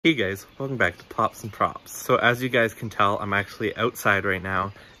Hey guys, welcome back to Pops and Props. So as you guys can tell, I'm actually outside right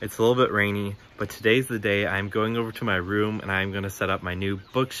now. It's a little bit rainy, but today's the day I'm going over to my room and I'm gonna set up my new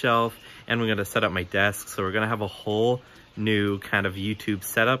bookshelf and we're gonna set up my desk. So we're gonna have a whole new kind of YouTube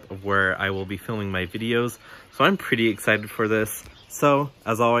setup of where I will be filming my videos. So I'm pretty excited for this. So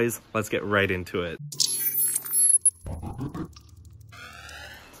as always, let's get right into it.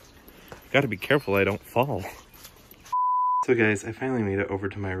 Gotta be careful I don't fall. So guys, I finally made it over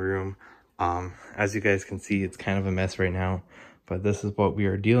to my room. As you guys can see, it's kind of a mess right now, but this is what we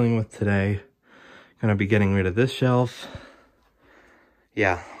are dealing with today. Gonna be getting rid of this shelf.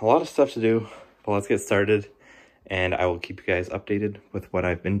 Yeah, a lot of stuff to do, but let's get started and I will keep you guys updated with what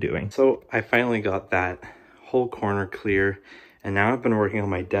I've been doing. So I finally got that whole corner clear and now I've been working on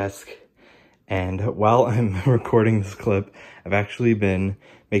my desk. And while I'm recording this clip, I've actually been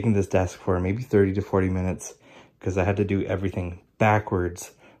making this desk for maybe 30 to 40 minutes because I had to do everything backwards,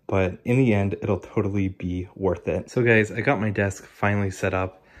 but in the end, it'll totally be worth it. So guys, I got my desk finally set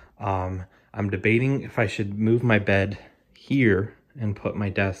up. I'm debating if I should move my bed here and put my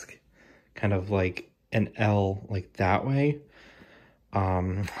desk kind of like an L like that way.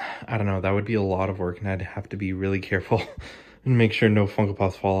 I don't know, that would be a lot of work and I'd have to be really careful and make sure no Funko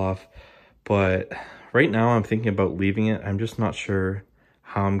Pops fall off. But right now I'm thinking about leaving it. I'm just not sure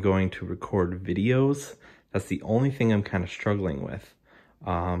how I'm going to record videos. That's the only thing I'm kind of struggling with.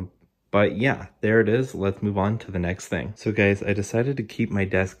 But yeah, there it is. Let's move on to the next thing. So guys, I decided to keep my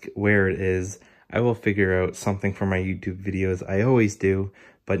desk where it is. I will figure out something for my YouTube videos. I always do.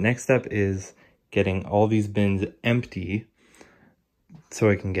 But next step is getting all these bins empty so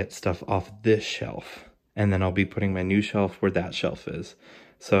I can get stuff off this shelf. And then I'll be putting my new shelf where that shelf is.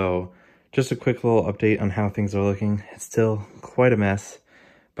 So just a quick little update on how things are looking. It's still quite a mess,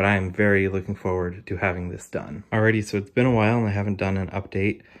 but I am very looking forward to having this done. Alrighty, so it's been a while and I haven't done an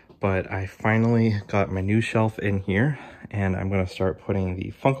update, but I finally got my new shelf in here and I'm gonna start putting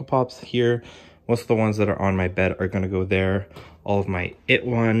the Funko Pops here. Most of the ones that are on my bed are gonna go there. All of my It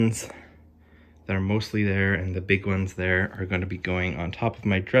ones that are mostly there and the big ones there are gonna be going on top of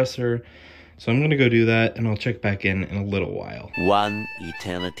my dresser. So I'm gonna go do that and I'll check back in a little while. One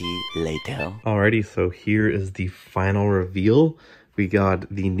eternity later. Alrighty, so here is the final reveal. We got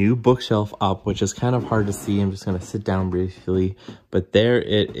the new bookshelf up, which is kind of hard to see. I'm just gonna sit down briefly, but there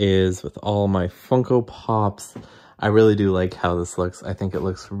it is with all my Funko Pops. I really do like how this looks. I think it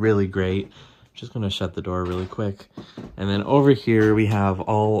looks really great. I'm just gonna shut the door really quick. And then over here, we have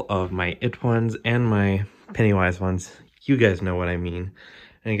all of my It ones and my Pennywise ones. You guys know what I mean.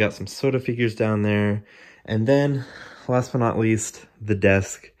 And you got some soda figures down there. And then, last but not least, the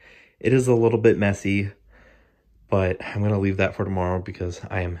desk. It is a little bit messy, but I'm gonna leave that for tomorrow because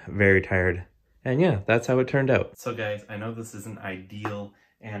I am very tired. And yeah, that's how it turned out. So guys, I know this isn't ideal,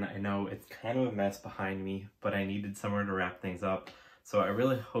 and I know it's kind of a mess behind me, but I needed somewhere to wrap things up. So I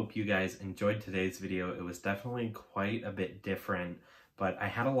really hope you guys enjoyed today's video. It was definitely quite a bit different, but I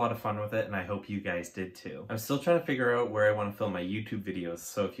had a lot of fun with it and I hope you guys did too. I'm still trying to figure out where I want to film my YouTube videos,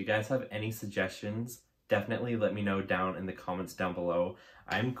 so if you guys have any suggestions, definitely let me know down in the comments down below.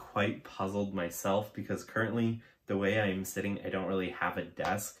 I'm quite puzzled myself because currently the way I'm sitting, I don't really have a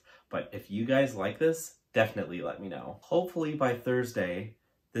desk, but if you guys like this, definitely let me know. Hopefully by Thursday,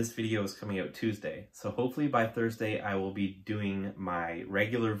 this video is coming out Tuesday, so hopefully by Thursday I will be doing my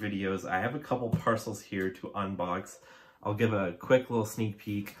regular videos. I have a couple parcels here to unbox. I'll give a quick little sneak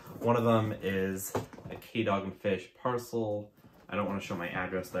peek. One of them is a K-Dog and Fish parcel. I don't want to show my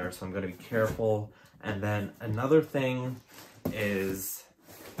address there, so I'm going to be careful. And then another thing is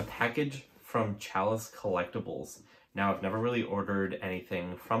a package from Chalice Collectibles. Now, I've never really ordered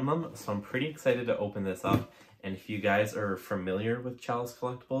anything from them, so I'm pretty excited to open this up. And if you guys are familiar with Chalice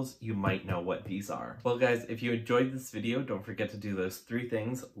Collectibles, you might know what these are. Well guys, if you enjoyed this video, don't forget to do those 3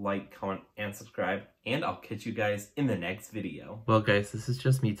 things: like, comment, and subscribe, and I'll catch you guys in the next video. Well guys, this is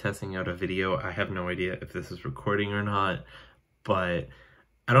just me testing out a video. I have no idea if this is recording or not, but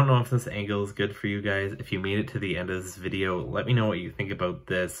I don't know if this angle is good for you guys. If you made it to the end of this video, let me know what you think about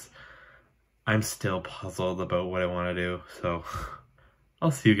this. I'm still puzzled about what I want to do, so I'll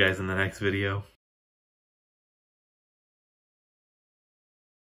see you guys in the next video.